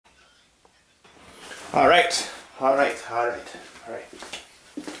All right, all right, all right, all right.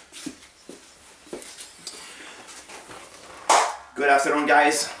 Good afternoon,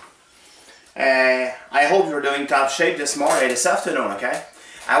 guys. I hope you're doing top shape this morning, this afternoon, okay?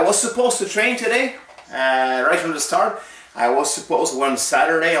 I was supposed to train today, right from the start. I was supposed, one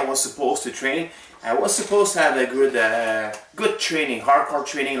Saturday, I was supposed to train. I was supposed to have a good training, hardcore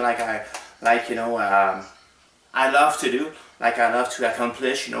training, I love to do, like I love to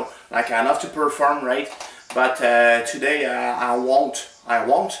accomplish, like I love to perform, right? But today I won't,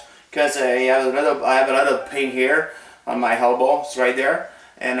 because I have a little pain here on my elbow, it's right there,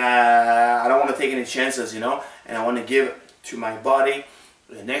 and I don't want to take any chances, and I want to give to my body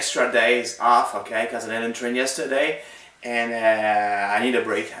an extra days off, okay? Because I didn't train yesterday, and I need a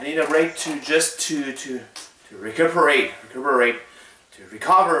break. I need a break to recuperate, to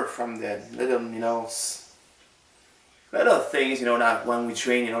recover from the little, little things, that when we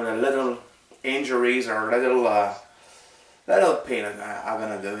train, the little injuries or little pain. I'm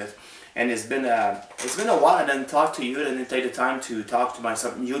gonna do it. And it's been a while I didn't talk to you. I didn't take the time to talk to my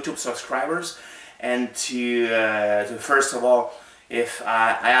YouTube subscribers, and to first of all, if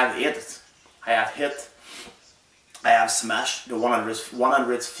I have smashed the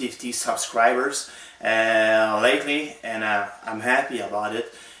 150 subscribers lately, and I'm happy about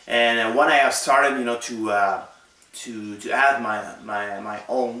it. And when I have started, to have my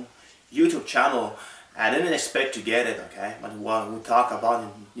own YouTube channel, I didn't expect to get it, okay? But what we talked about,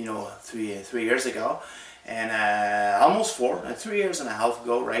 3 years ago, and almost 3 years and a half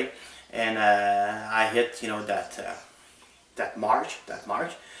ago, right? And I hit, that mark,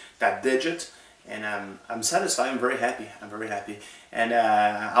 that digit, and I'm satisfied. I'm very happy. And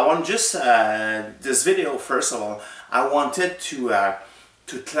I want just this video. First of all, I wanted to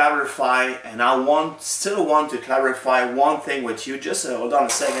clarify, and I still want to clarify one thing with you. Just hold on a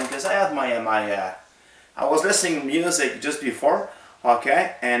second, because I have I was listening to music just before,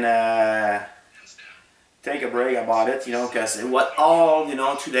 okay, and take a break about it, because what all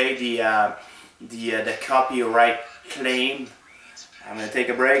today the copyright claim. I'm gonna take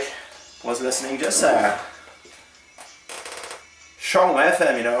a break. Was listening just Sean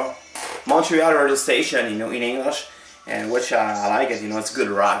FM, Montreal radio station, in English, and which I like it. It's good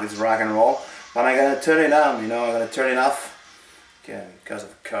rock. It's rock and roll. But I'm gonna turn it on. I'm gonna turn it off, because of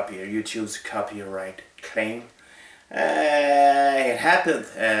YouTube's copyright claim. It happened.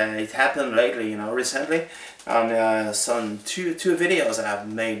 It happened lately. Recently, on some two videos I have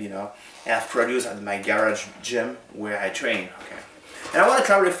made. I have produced at my garage gym where I train. Okay. And I want to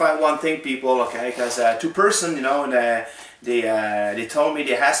clarify one thing, people, okay? Because two person, they told me,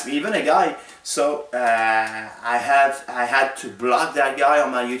 they asked me, even a guy. So I had to block that guy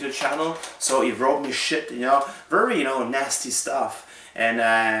on my YouTube channel. So he wrote me shit, very nasty stuff. And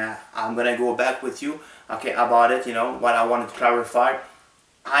I'm gonna go back with you, okay, about it. What I wanted to clarify.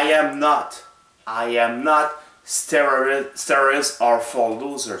 I am not steroids are for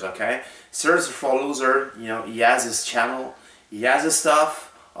losers, okay? Steroids are for loser. He has his channel. He has his stuff,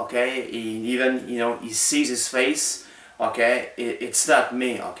 okay? He even, he sees his face, okay? It's not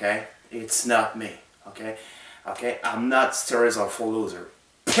me, okay? It's not me, okay? Okay, I'm not steroids or full loser.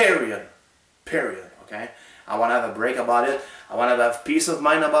 Period, okay? I want to have a break about it. I want to have peace of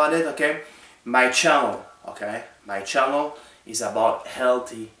mind about it, okay? My channel, okay? My channel is about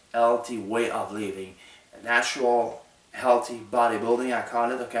healthy way of living. A natural, healthy bodybuilding, I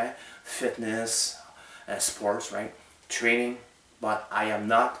call it, okay? Fitness, sports, right? Training, but I am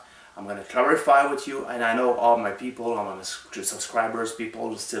not. I'm going to clarify with you, and I know all my people, all my subscribers,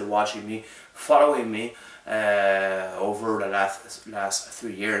 people still watching me, following me over the last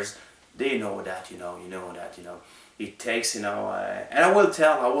 3 years. They know that, it takes, and I will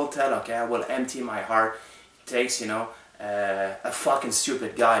tell, okay, I will empty my heart. It takes, a fucking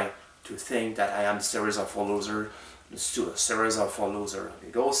stupid guy to think that I am steroids are for loser. Steroids are for loser. Okay,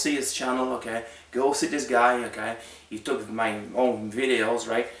 go see his channel, okay? Go see this guy, okay? He took my own videos,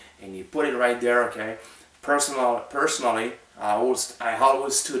 right? And he put it right there, okay? Personally, I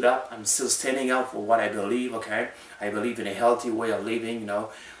always stood up. I'm still standing up for what I believe, okay? I believe in a healthy way of living,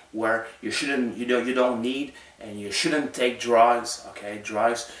 where you shouldn't, you don't need and you shouldn't take drugs, okay?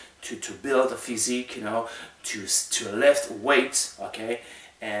 Drugs to build a physique, to lift weights, okay?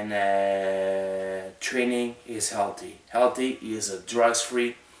 And training is healthy. Healthy is a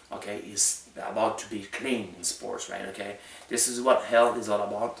drugs-free, okay? Is about to be clean in sports, right? Okay, this is what health is all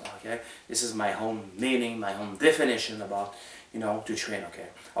about. Okay, this is my own meaning, my own definition about to train. Okay,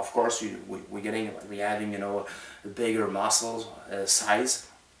 of course we're having bigger muscles size.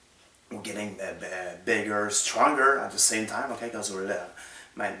 We're getting bigger, stronger at the same time. Okay, because we're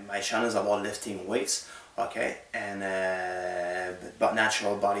my channel is about lifting weights, okay, and but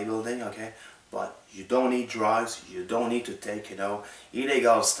natural bodybuilding, okay. But you don't need drugs, you don't need to take, you know,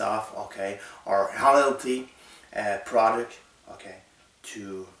 illegal stuff, okay, or unhealthy product, okay,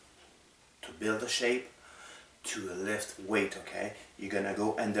 to build a shape, to lift weight, okay. You're gonna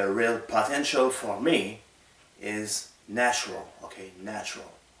go, and the real potential for me is natural, okay, natural,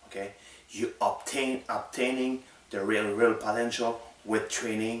 okay. You obtaining the real potential with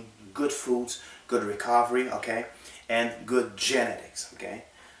training, good foods, good recovery, okay, and good genetics, okay.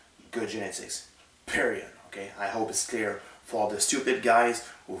 Good genetics, period, okay. I hope it's clear for the stupid guys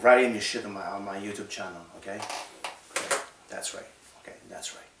who writing this shit on my YouTube channel, okay. Okay, that's right, okay,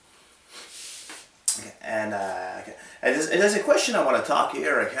 that's right. Okay, and okay. There's a question I want to talk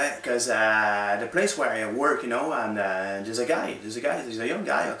here, okay, because the place where I work, you know, and there's a young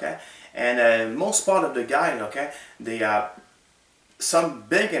guy, okay, and most part of the guy, okay, they some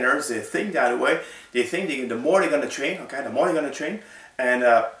beginners, they think that way. They think the more they're gonna train, okay, the more they're gonna train, and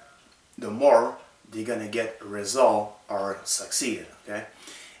the more they're gonna get result or succeed, okay.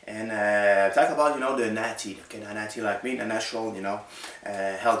 And talk about, you know, the natty, okay, the natty like me, the natural, you know,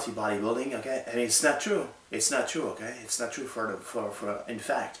 healthy bodybuilding, okay. And it's not true. It's not true, okay. It's not true for in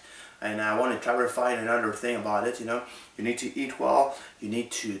fact. And I want to clarify another thing about it. You know, you need to eat well. You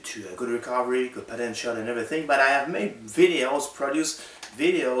need to good recovery, good potential, and everything. But I have made videos, produced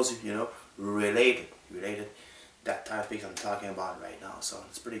videos, you know, related that topic I'm talking about right now, so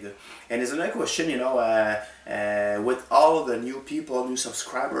it's pretty good. And there's another question, you know, with all the new people, new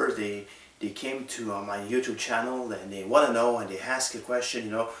subscribers, they came to my YouTube channel and they want to know and they ask a question,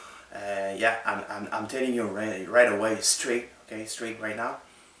 you know. Yeah, I'm telling you right away, straight, okay, straight right now.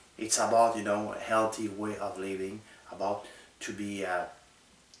 It's about, you know, a healthy way of living, about to be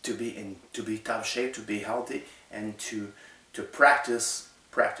top shape, to be healthy, and to practice,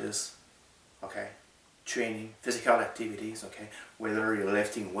 okay, training, physical activities, okay, whether you're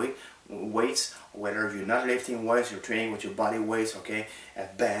lifting weights, whether you're not lifting weights, you're training with your body weights, okay, a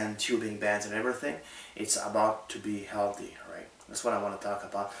band, tubing bands and everything. It's about to be healthy, right? That's what I want to talk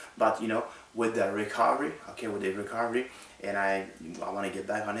about. But, you know, with the recovery, okay, with the recovery, and I want to get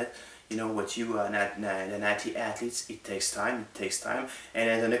back on it, you know, with you, the natty athletes, it takes time, And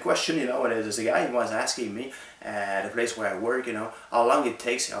then the question, you know, there's a guy who was asking me at the place where I work, you know, how long it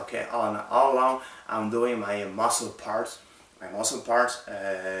takes, okay, how long I'm doing my muscle parts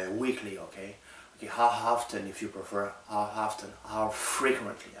weekly, okay. Okay, how often, if you prefer, how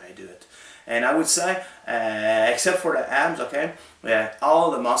frequently I do it. And I would say, except for the abs, okay,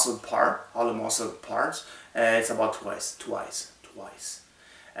 all the muscle parts, it's about twice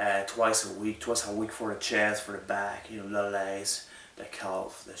a week for the chest, for the back, you know, the legs, the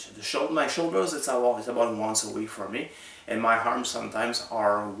calf, the shoulder. My shoulders, it's about once a week for me, and my arms sometimes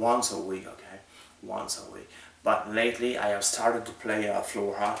are once a week, okay, once a week. But lately I have started to play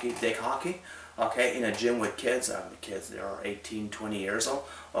floor hockey, deck hockey, okay, in a gym with kids. The kids, they are 18, 20 years old,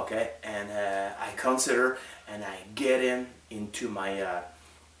 okay, and I consider and I get into my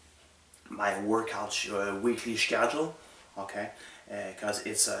my workout weekly schedule, okay, because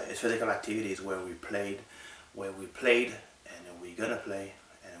it's physical activities where we played, and we're gonna play,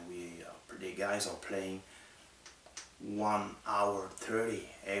 and the guys are playing 1 hour 30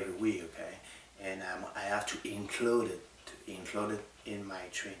 every week, okay, and I have to include it in my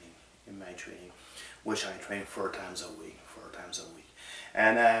training, which I train 4 times a week.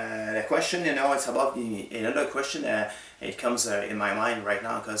 And the question, you know, it's about another question. It comes in my mind right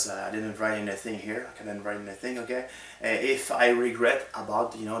now because I didn't write anything here. I couldn't write anything. Okay, if I regret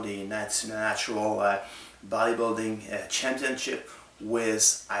about, you know, the natural bodybuilding championship,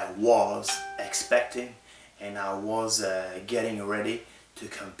 which I was expecting and I was getting ready to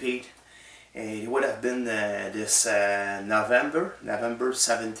compete. It would have been this November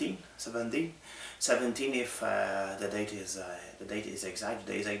 17, if the date is exact.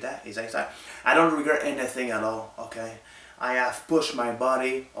 I don't regret anything at all, okay. I have pushed my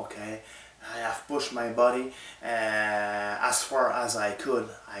body, okay. As far as I could.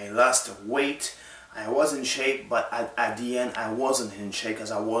 I lost weight. I was in shape, but at the end I wasn't in shape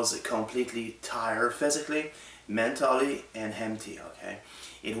because I was completely tired physically, mentally, and empty, okay.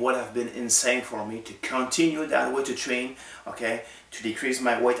 It would have been insane for me to continue that way to train, okay, to decrease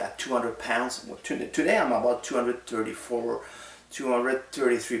my weight at 200 pounds. Today I'm about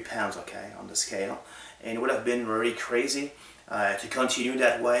 233 pounds, okay, on the scale. And it would have been very crazy to continue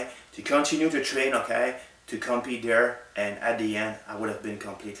that way, to continue to train, okay, to compete there, and at the end I would have been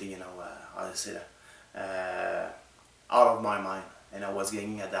completely, you know, how to say that, out of my mind. And I was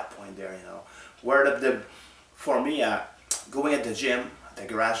getting at that point there, you know, where for me, going at the gym, the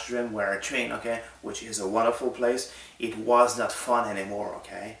garage gym where I train, okay, which is a wonderful place, it was not fun anymore,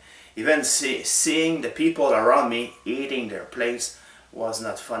 okay. Even seeing the people around me eating their plates was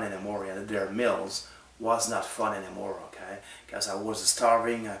not fun anymore, and their meals was not fun anymore, okay, because I was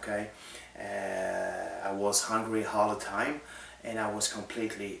starving, okay, I was hungry all the time, and I was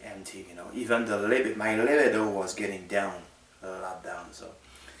completely empty, you know. Even my libido was getting down, a lot down, so.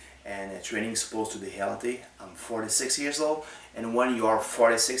 And training is supposed to be healthy. I'm 46 years old, and when you are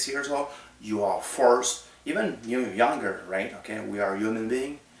 46 years old, you are forced, even younger, right? Okay, we are human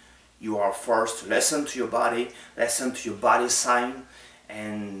beings. You are forced to listen to your body, listen to your body sign,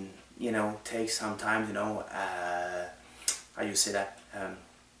 and you know, take some time, you know, how you say that,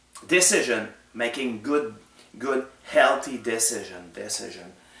 decision, making good, healthy decision.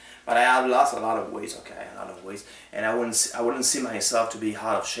 But I have lost a lot of weight, okay, a lot of weight, and I wouldn't see myself to be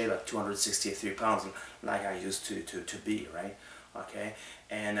out of shape at 263 pounds like I used to be, right? Okay,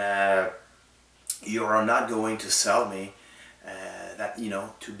 and you are not going to sell me that, you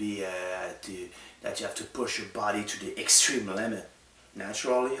know, that you have to push your body to the extreme limit,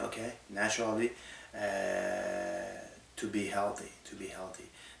 naturally, okay, naturally, to be healthy,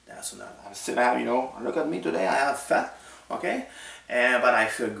 That's what I still have, you know. Look at me today. I have fat, okay, but I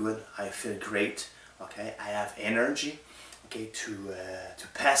feel good. I feel great, okay. I have energy, okay, to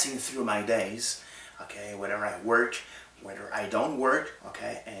passing through my days, okay. Whether I work, whether I don't work,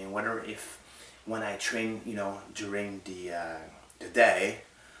 okay, and when I train, you know, during the day,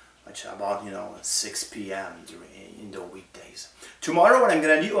 which about, you know, 6 p.m. in the weekdays. Tomorrow, what I'm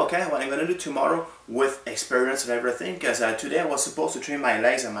gonna do, okay, what I'm gonna do tomorrow with experience and everything, because today I was supposed to train my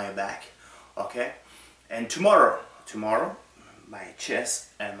legs and my back, okay, and tomorrow, my chest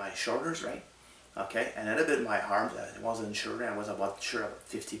and my shoulders, right, okay, and a little bit my arms. I wasn't sure, I was about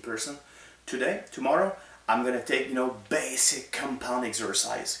 50%. Tomorrow, I'm gonna take, you know, basic compound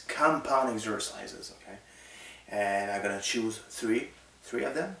exercises, okay, and I'm gonna choose three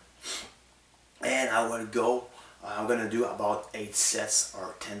of them, and I'm gonna do about 8 sets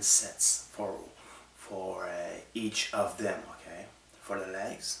or 10 sets for each of them, okay, for the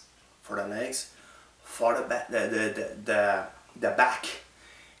legs, for the back, the back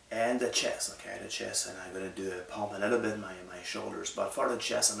and the chest, okay, the chest, and I'm gonna do pump a little bit my shoulders, but for the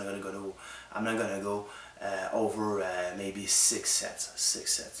chest, I'm not gonna go over maybe 6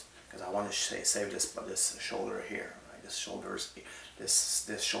 sets, because I want to save this shoulder here, right? This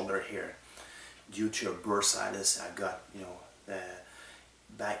shoulder here, due to a bursitis I got, you know,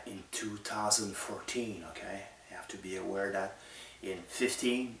 back in 2014, okay. You have to be aware that in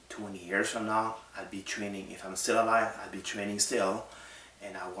 15, 20 years from now, I'll be training. If I'm still alive, I'll be training still,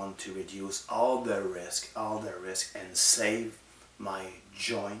 and I want to reduce all the risk, and save my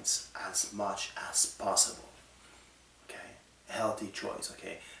joints as much as possible. Okay, healthy choice.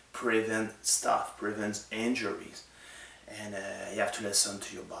 Okay, prevents injuries, and you have to listen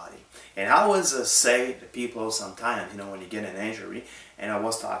to your body. And I always say to people sometimes, you know, when you get an injury, and I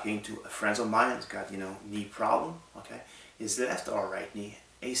was talking to a friend of mine who's got, you know, knee problem. Okay, his left or right knee,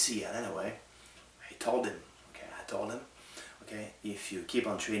 ACL anyway. I told him, okay, if you keep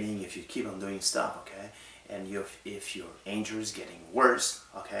on training, if you keep on doing stuff, okay, and if your injury is getting worse,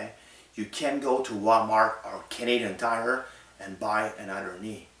 okay, you can go to Walmart or Canadian Tire and buy another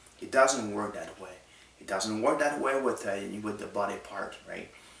knee. It doesn't work that way. It doesn't work that way with the body part, right?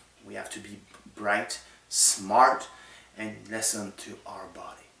 We have to be bright, smart, and listen to our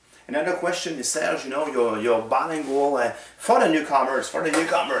body. Another question is, Serge, you know, you're bilingual, for the newcomers,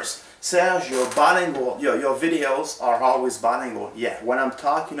 Serge, you're bilingual, your videos are always bilingual. Yeah, when I'm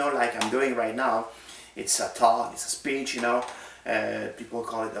talking, you know, like I'm doing right now, it's a talk, it's a speech, you know, people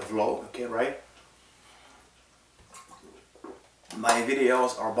call it a vlog, okay, right? My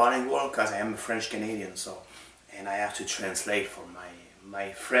videos are bilingual because I am a French Canadian, so, and I have to translate for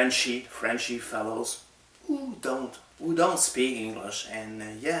my Frenchy fellows who don't speak English, and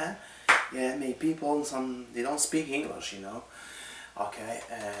yeah, many people, they don't speak English, you know. Okay,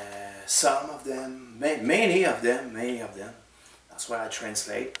 some of them, many of them. That's why I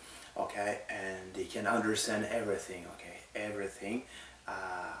translate. Okay, and they can understand everything. Okay, everything.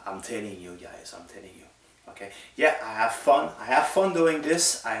 I'm telling you guys. Okay, yeah, I have fun doing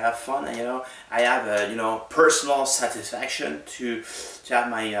this. I have fun, and you know, I have you know, personal satisfaction to have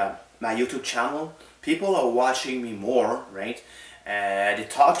my YouTube channel. People are watching me more, right? They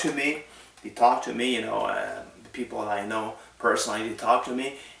talk to me, you know, the people I know personally, they talk to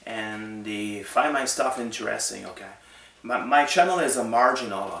me, and they find my stuff interesting, okay? My channel is a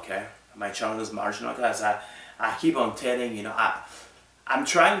marginal, okay? My channel is marginal because I keep on telling, you know, I'm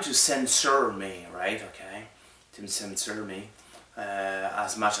trying to censor me, right, okay? To censor me,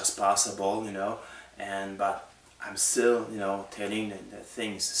 as much as possible, you know, and but I'm still, you know, telling the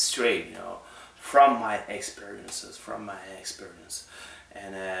things straight, you know, from my experiences,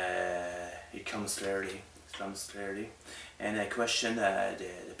 and it comes clearly, and I question the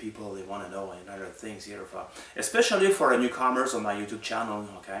people they want to know and other things here, especially for the newcomers on my YouTube channel,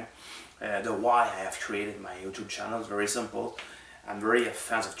 okay. The why I have created my YouTube channel is very simple. I'm very a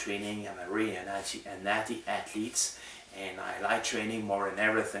fan of training. I'm a really an athlete, and I like training more than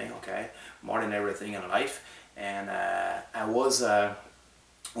everything. Okay, more than everything in life. And I was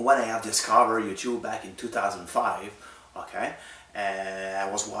when I have discovered YouTube back in 2005. Okay, I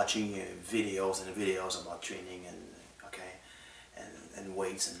was watching videos and videos about training and okay, and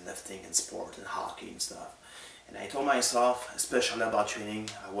weights and lifting and sport and hockey and stuff. And I told myself, especially about training,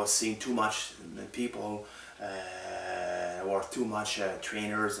 I was seeing too much people, or too much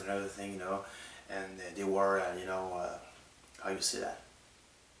trainers and everything, you know, and they were, you know, how you say that?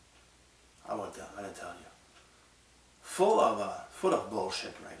 I won't tell you. Full of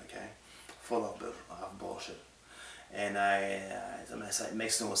bullshit, right? Okay, full of bullshit. And it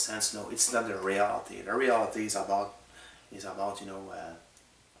makes no sense. No, it's not the reality. The reality is about you know,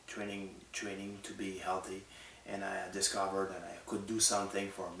 training to be healthy. And I discovered that I could do something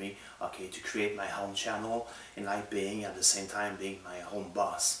for me, okay, to create my own channel and like being at the same time being my own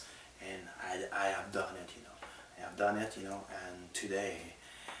boss. And I have done it, you know. I have done it, you know, and today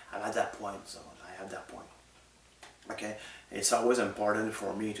I'm at that point, so I have that point. Okay, it's always important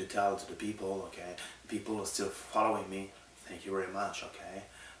for me to tell to the people, okay, people are still following me, thank you very much, okay.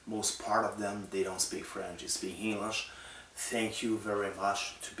 Most part of them, they don't speak French, they speak English. Thank you very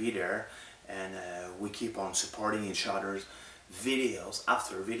much to be there. And we keep on supporting each other's videos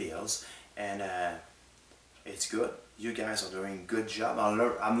after videos, and it's good. You guys are doing a good job.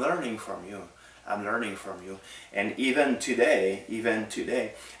 I'm learning from you. I'm learning from you. And even today,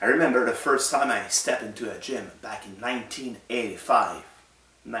 I remember the first time I stepped into a gym back in 1985.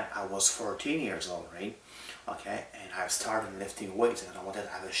 I was 14 years old, right? Okay, and I started lifting weights, and I wanted to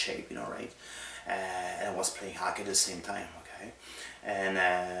have a shape, you know, right? And I was playing hockey at the same time, okay? And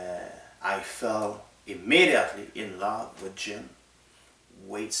I fell immediately in love with gym,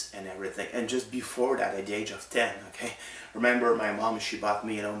 weights and everything. And just before that, at the age of 10, okay, remember my mom, she bought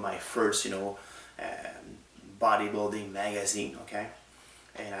me, you know, my first, you know, bodybuilding magazine, okay.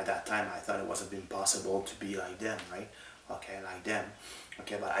 And at that time, I thought it wasn't been possible to be like them, right? Okay, like them,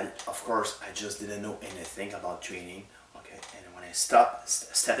 okay. But of course, I just didn't know anything about training, okay. And when I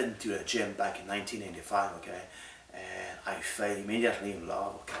stepped into a gym back in 1985, okay, and I fell immediately in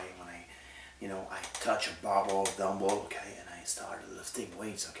love, okay. When you know, I touch a barbell, dumbbell, okay, and I started lifting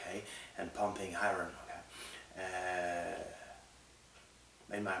weights, okay, and pumping iron, okay.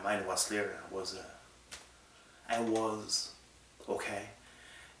 And my mind was clear. I was okay,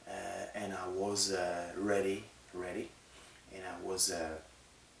 and I was ready, and I was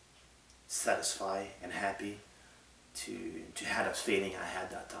satisfied and happy to have a feeling I had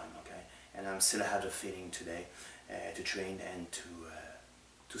that time, okay, and I'm still have the feeling today to train and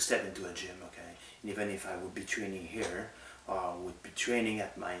to step into a gym, okay? And even if I would be training here, or would be training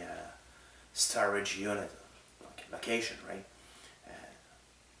at my storage unit location, right?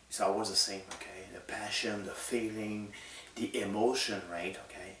 It's always the same, okay? The passion, the feeling, the emotion, right?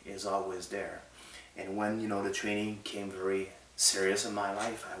 Okay, is always there. And when, you know, the training came very serious in my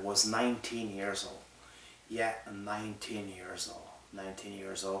life, I was 19 years old. Yeah, 19 years old. 19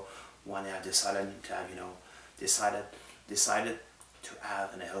 years old when I decided to have, you know, decided to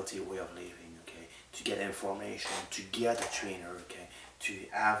have a healthy way of living, okay, to get information, to get a trainer, okay, to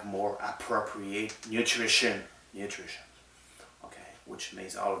have more appropriate nutrition, okay, which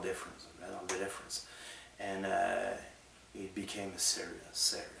makes all the difference, and it became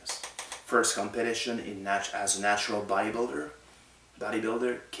serious. First competition as a natural bodybuilder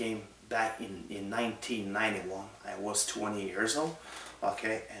came back in 1991. I was 20 years old,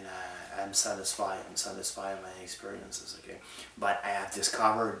 okay, and I'm satisfied with my experiences, okay. But I have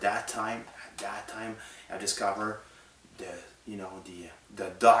discovered at that time I discovered the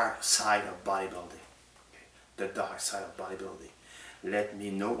dark side of bodybuilding, okay? The dark side of bodybuilding. Let me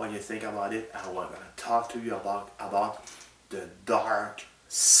know what you think about it, and we're gonna talk to you about the dark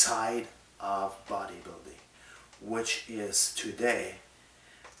side of bodybuilding, which is today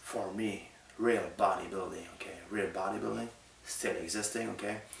for me real bodybuilding, okay. Real bodybuilding still existing,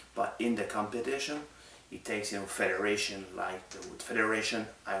 okay, but in the competition it takes, you know, federation, like the federation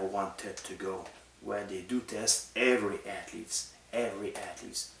I wanted to go, where they do test every athletes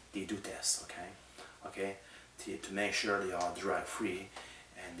they do test, okay, to make sure they are drug free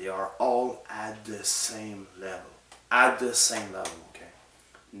and they are all at the same level, at the same level, okay?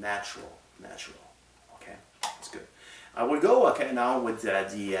 Natural. Okay, that's good. I will go, okay, now with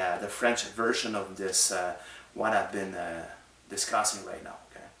the French version of this, what I've been discussing right now,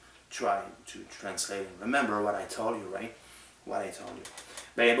 okay? Try to translate and remember what I told you, right? What I told you.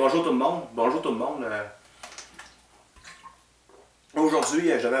 Ben, bonjour tout le monde. Bonjour tout le monde. Aujourd'hui,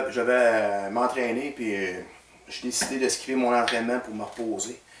 je vais m'entraîner, puis j'ai décidé de skipper mon entraînement pour me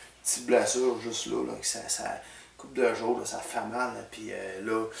reposer. Petite blessure juste là, ça coupe de jours, là, ça fait mal. Puis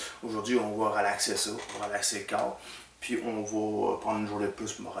là, aujourd'hui, on va relaxer ça, on va relaxer le corps. Puis on va prendre une journée de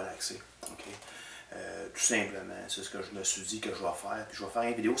plus pour me relaxer. Okay? Tout simplement, c'est ce que je me suis dit que je vais faire. Puis je vais faire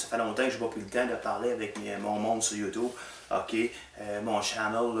une vidéo. Ça fait longtemps que je n'ai pas pris le temps de parler avec mon monde sur YouTube. Ok, mon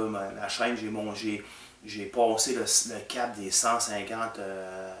channel, là, ma chaîne, j'ai passé le cap des 150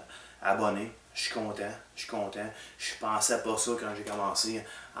 abonnés. Je suis content. Je pensais pas ça quand j'ai commencé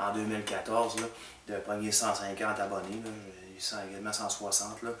en 2014, là, de pogner 150 abonnés. Là. Également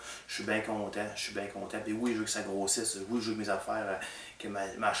 160, là. Je suis bien content. Puis oui, je veux que ça grossisse. Oui, je veux que mes affaires, que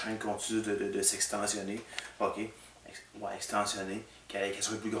ma chaîne continue de s'extensionner. OK? Ouais, extensionner. Qu'elle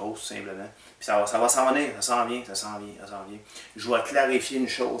soit plus grosse, tout simplement. Puis ça va s'en venir. Ça s'en vient. Je vais clarifier une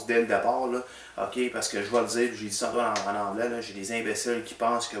chose dès le départ, là. OK? Parce que je vais le dire, j'ai dit ça en anglais, j'ai des imbéciles qui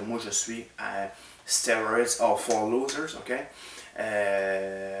pensent que moi, je suis steroids are for losers. OK?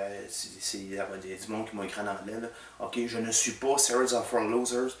 C'est du monde qui m'a écrit en anglais. Là. Ok, je ne suis pas Steroids are for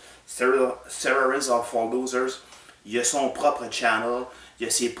losers. Steroids are for losers. Il a son propre channel, il a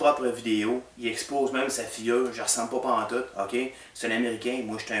ses propres vidéos, il expose même sa figure, je ne ressemble pas pantoute, ok? C'est un Américain,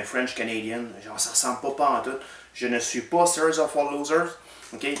 moi je suis un French Canadian, ça ne ressemble pas pantoute. Je ne suis pas Steroids are for losers,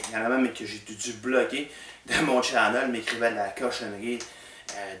 ok? Il y en a même que j'ai dû bloquer de mon channel, m'écrivait de la cochonnerie,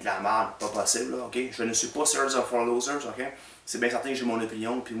 de la merde, pas possible, là, ok? Je ne suis pas Steroids are for losers, ok? C'est bien certain que j'ai mon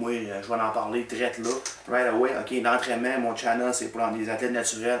opinion, puis moi, je vais en parler direct là, right away. OK, l'entraînement, mon channel, c'est pour les athlètes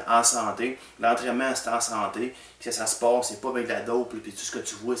naturels en santé. L'entraînement, c'est en santé. Puis ça se passe, c'est pas avec de la dope, puis tout ce que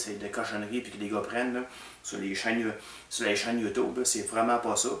tu vois, c'est de cochonneries, puis que les gars prennent là, sur les chaînes YouTube. C'est vraiment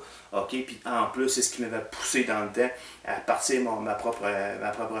pas ça. OK, puis en plus, c'est ce qui m'avait poussé dans le temps à partir de ma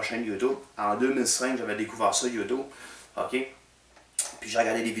propre chaîne YouTube. En 2005, j'avais découvert ça, YouTube. OK. Puis j'ai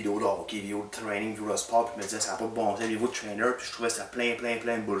regardé des vidéos de hockey, des vidéos de training, vidéos de sport, puis je me disais, ça n'a pas de bon sens, des vidéos de trainer, puis je trouvais ça plein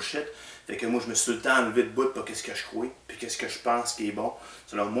de bullshit. Fait que moi, je me suis tout le temps enlevé de bout pour qu'est-ce que je crois, puis qu'est-ce que je pense qui est bon,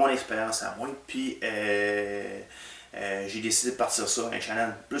 selon mon expérience à moi. Puis j'ai décidé de partir ça, un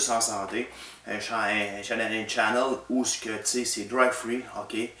channel plus en santé, un channel où c'est drug free, ok.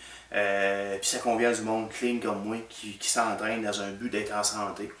 Puis ça convient du monde clean comme moi qui s'entraîne dans un but d'être en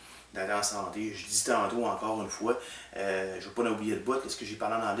santé. Je dis tantôt encore une fois, je ne vais pas oublier le bout, parce que j'ai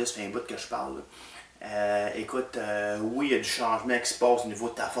parlé en anglais, ça fait un bout que je parle. Écoute, oui, il y a du changement qui se passe au niveau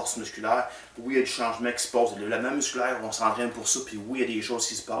de ta force musculaire. Oui, il y a du changement qui se passe. Le développement musculaire, on s'entraîne pour ça. Puis oui, il y a des choses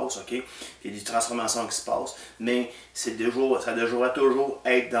qui se passent, ok? Il y a des transformations qui se passent. Mais ça devrait toujours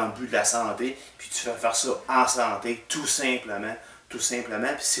être dans le but de la santé. Puis tu fais faire ça en santé, tout simplement. Puis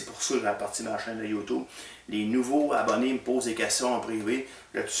c'est pour ça que j'ai parti ma chaîne de YouTube. Les nouveaux abonnés me posent des questions en privé.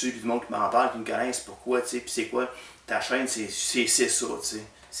 Là-dessus, puis du monde qui m'en parle, qui me connaissent, pourquoi, tu sais, puis c'est quoi, ta chaîne, c'est ça, tu sais.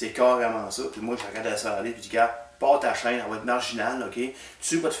 C'est carrément ça. Puis moi, je regarde ça aller, puis je dis, gars, pas ta chaîne, elle va être marginale, ok?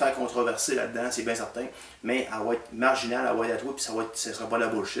 Tu vas te faire controverser là-dedans, c'est bien certain, mais elle va être marginale, elle va être à toi, puis ça sera pas de la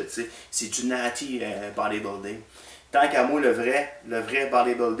bullshit, tu sais. C'est du natty bodybuilding. Tant qu'à moi, le vrai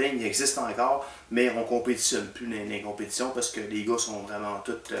bodybuilding, il existe encore, mais on ne compétitionne plus dans les compétitions parce que les gars sont vraiment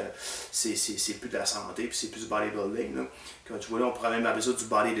tous, c'est plus de la santé, puis c'est plus du bodybuilding. Là. Comme tu vois là, on pourrait même appeler ça du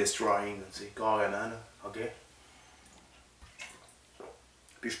body destroying, carrément, là, ok?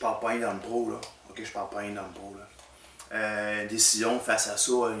 Puis je parle pas rien dans le pro, là, ok? Je parle pas rien dans le pro, là. Décision face à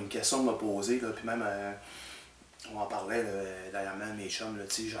ça, une question m'a posée, là, puis même... on en parlait dernièrement, mes chums,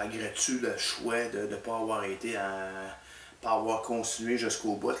 je regrette-tu le choix de ne pas avoir été pas avoir continué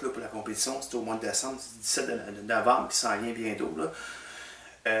jusqu'au bout là, pour la compétition. C'était au mois de décembre, c'est 17 novembre qui s'en vient bientôt.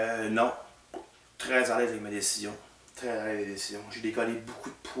 Là. Non, très à l'aise avec ma décision. Très à l'aise avec la décision. J'ai décollé beaucoup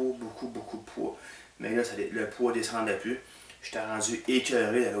de poids, beaucoup de poids. Mais là, le poids descendait plus. J'étais rendu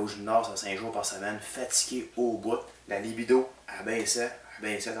écœuré d'aller au gymnase à 5 jours par semaine, fatigué au bout. La libido, elle baissait,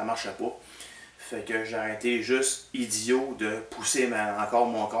 ça ne marchait pas. Fait que j'ai arrêté juste idiot de pousser encore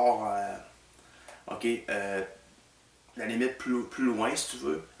mon corps la limite plus loin si tu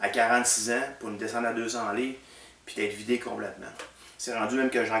veux, à 46 ans pour une descendre à 200 livres puis d'être vidé complètement. C'est rendu même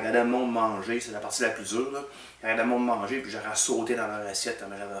que je regardais le monde manger, c'est la partie la plus dure. Là. Je regardais le monde manger puis j'aurais sauté dans leur assiette quand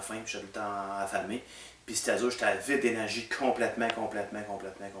j'avais faim puis j'avais le temps affamé. Puis c'est-à-dire j'étais à vide d'énergie complètement.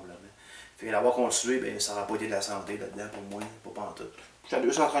 Fait que d'avoir continué, ben, ça n'aurait pas été de la santé là-dedans pour moi, pas pantoute. J'étais à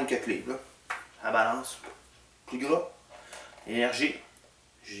 230 quelques livres là. À balance, plus gras, énergie.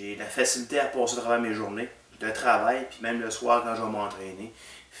 J'ai la facilité à passer à travers mes journées de travail, puis même le soir quand je vais m'entraîner.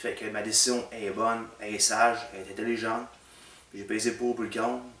 Fait que ma décision est bonne, elle est sage, elle est intelligente. J'ai pesé pour le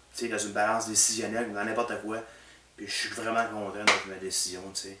contre, tu sais, dans une balance décisionnelle, dans n'importe quoi. Puis je suis vraiment content de ma décision,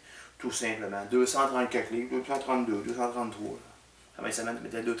 tu sais. Tout simplement. 234 livres, 232, 233. Ça va semaine,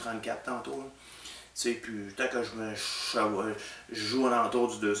 mettais 234 tantôt. Là. Tu sais, puis tant que je joue en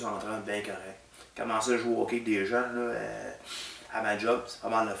entour du 230, bien correct. Commencer à jouer au hockey avec des gens là, à ma job, c'est pas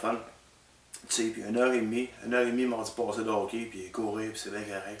mal de fun. Tu sais, puis 1h30 mardi passé de hockey, puis courir, puis c'est bien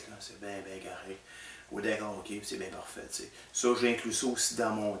correct, là, c'est bien correct. Au deck hockey, puis c'est bien parfait, tu sais. Ça, j'inclus ça aussi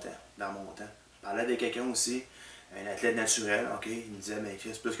dans mon temps, Je parlais avec quelqu'un aussi, un athlète naturel, ok, il me disait, mais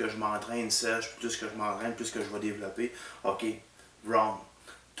Chris, plus que je m'entraîne, Serge, plus que je m'entraîne, plus que je vais développer, ok, wrong.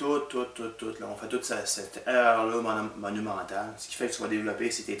 Tout, là, on fait toute cette erreur-là monumentale. Ce qui fait que tu vas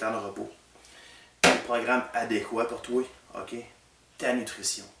développer, c'est tes temps de repos. Le programme adéquat pour toi, ok, ta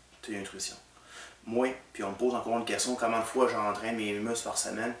nutrition. Moi, puis on me pose encore une question, comment de fois j'entraîne mes muscles par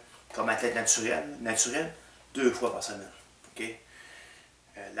semaine, comme athlète naturel, 2 fois par semaine. OK?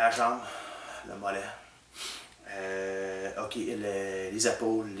 La jambe, le mollet, OK, les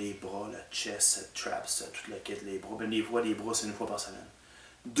épaules, les bras, le chest, le traps, tout le kit, les bras. Ben, des fois, les bras, c'est 1 fois par semaine.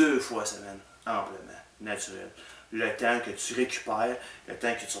 2 fois semaine, amplement, naturel. Le temps que tu récupères, le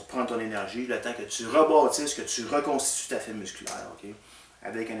temps que tu reprends ton énergie, le temps que tu rebâtisses, que tu reconstitues ta fibre musculaire, OK?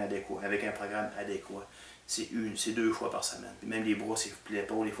 Avec un programme adéquat. C'est 2 fois par semaine. Puis même les bras, c'est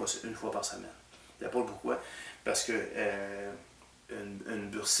l'épaule, des fois, c'est 1 fois par semaine. L'épaule, pourquoi? Parce que une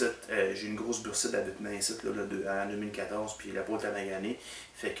bursite, j'ai une grosse bursite à main ici, en 2014, puis l'épaule est maganée.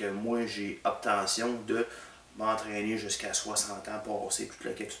 Fait que moi, j'ai obtention de m'entraîner jusqu'à 60 ans, passer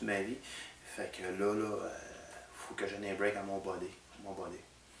toute ma vie. Fait que là, faut que j'aie un break à mon body.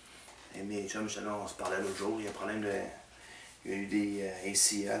 Et mes chums, justement, on se parlait l'autre jour, il y a un problème de... Il y a eu des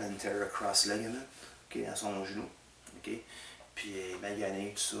ACL, Anterior Cross Ligament, okay, dans son genou. Okay? Puis il m'a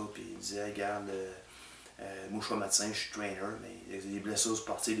gagné, tout ça, puis il disait, regarde, moi je suis pas médecin, je suis trainer, mais il y a des blessures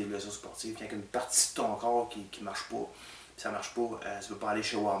sportives, Quand il y a une partie de ton corps qui marche pas, puis ça marche pas, tu peux pas aller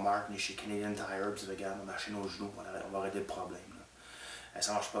chez Walmart ni chez Canadian Tire, puis tu dis, regarde, on va marcher nos genoux, on va arrêter le problème.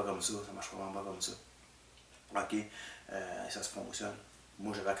 Ça marche pas comme ça, marche vraiment pas comme ça. OK, ça se fonctionne.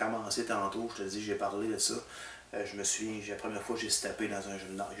 Moi j'avais commencé tantôt, je te dis, j'ai parlé de ça. Je me souviens, la première fois que j'ai steppé dans un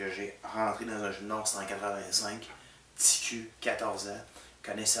gymnase, j'ai rentré dans un gymnase, c'était en 85, petit cul, 14 ans,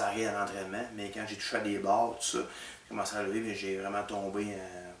 je connaissais rien à l'entraînement, mais quand j'ai touché à des barres, tout ça, j'ai commencé à lever, mais j'ai vraiment tombé,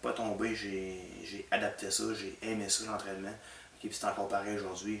 pas tombé, j'ai adapté ça, j'ai aimé ça, l'entraînement. Okay, puis c'est encore pareil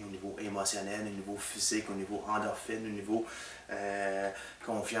aujourd'hui, au niveau émotionnel, au niveau physique, au niveau endorphine, au niveau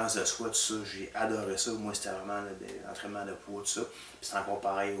confiance de soi, tout ça, j'ai adoré ça. Moi, c'était vraiment l'entraînement de poids, tout ça, puis c'est encore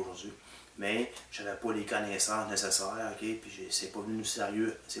pareil aujourd'hui. Mais je n'avais pas les connaissances nécessaires, ok? Puis c'est pas devenu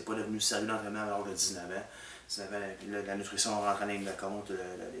sérieux l'entraînement à l'âge de 19 ans. La nutrition rentre en ligne de compte,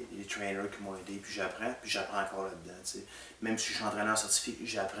 les trainers qui m'ont aidé, puis j'apprends encore là-dedans. T'sais. Même si je suis entraîneur certifié,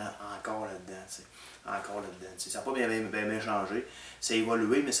 j'apprends encore là-dedans. Ça n'a pas bien changé. Ça a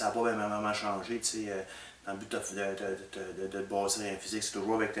évolué, mais ça n'a pas vraiment changé. Dans le but de te baser un physique, c'est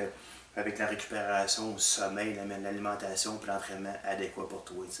toujours avec la récupération, le sommeil, l'alimentation, puis l'entraînement adéquat pour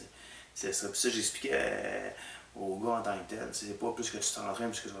toi. T'sais. C'est ça. Puis ça, j'expliquais aux gars en tant que tel. C'est pas plus que tu t'entraînes,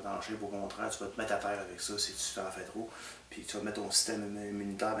 plus que tu vas t'enchaîner. Au contraire, tu vas te mettre à terre avec ça si tu t'en fais trop. Puis tu vas mettre ton système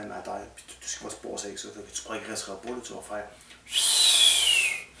immunitaire même à terre. Puis tout ce qui va se passer avec ça. Fait que tu progresseras pas. Là, tu vas faire.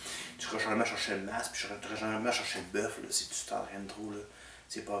 Tu seras jamais chercher le masque, puis tu seras jamais chercher le bœuf si tu t'entraînes trop.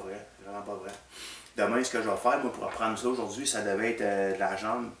 C'est pas vrai. C'est vraiment pas vrai. Demain, ce que je vais faire, moi, pour apprendre ça aujourd'hui, ça devait être de la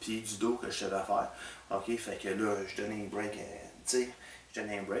jambe puis du dos que je devais faire. OK? Fait que là, je donnais un break. Tu sais. Je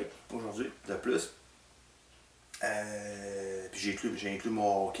donne un break aujourd'hui, de plus. Puis j'ai inclus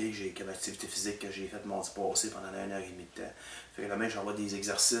mon hockey, comme activité physique que j'ai faite mardi passé pendant 1h30 de temps. Fait que demain, j'envoie des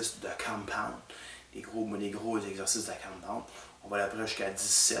exercices de compound, des gros exercices de compound. On va aller après jusqu'à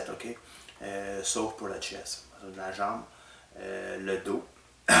 17, OK? Sauf pour le chest, la jambe, le dos,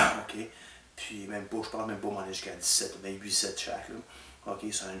 OK? Puis même pas, je parle même pas m'en aller jusqu'à 17, mais 8-7 chaque, là. OK?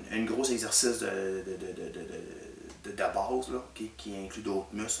 C'est un gros exercice de base, là, okay, qui inclut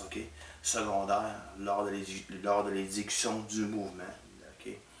d'autres muscles, okay, secondaires lors de l'exécution du mouvement.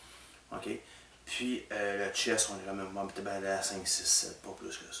 Okay. Okay. Puis le chest, on est vraiment peut-être à 5, 6, 7, pas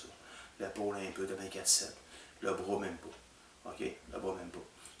plus que ça. L'épaule un peu, de 4, 7. Le bras même pas. Okay. Le bras même pas.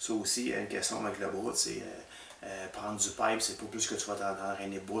 Ça aussi, il y a une question avec le bras, c'est Prendre du pipe, c'est pas plus que tu vas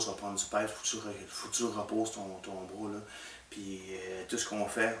t'entraîner de bras, tu vas prendre du pipe, faut que tu reposes ton bras. Là. Puis tout ce qu'on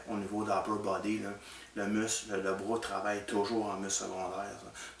fait au niveau de l'upper body, là, le muscle, le bras travaille toujours en muscle secondaire.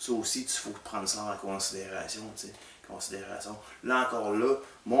 Ça aussi, il faut prendre ça en considération. Là encore là,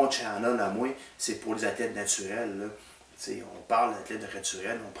 mon channel à moi, c'est pour les athlètes naturels. Là. On parle d'athlètes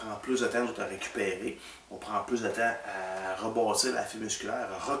naturels, on prend plus de temps pour te récupérer, on prend plus de temps à rebâtir la fibre musculaire,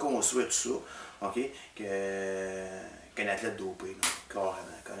 à reconstruire tout ça, OK, qu'un athlète dopé, carrément,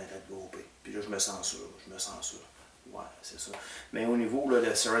 qu'un athlète dopé. Puis là, je me sens sûr. Ouais, c'est ça. Mais au niveau là,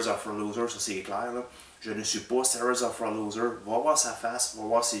 de Series of a Loser, ça c'est clair, là, je ne suis pas Series of a Loser. Va voir sa face, va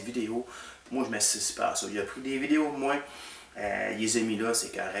voir ses vidéos. Moi, je ne m'associe pas à ça. Il a pris des vidéos de moi. Il les a mis là,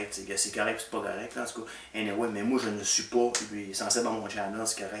 c'est correct. C'est correct, c'est pas correct, là, en tout cas. Anyway, mais moi, je ne suis pas, lui, il est censé dans mon channel,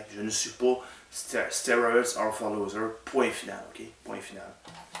 c'est correct. Je ne suis pas Steroids are for loser. Point final, ok? Point final.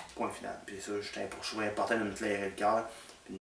 Point final. Puis ça, je trouvais important de me clairer le cœur.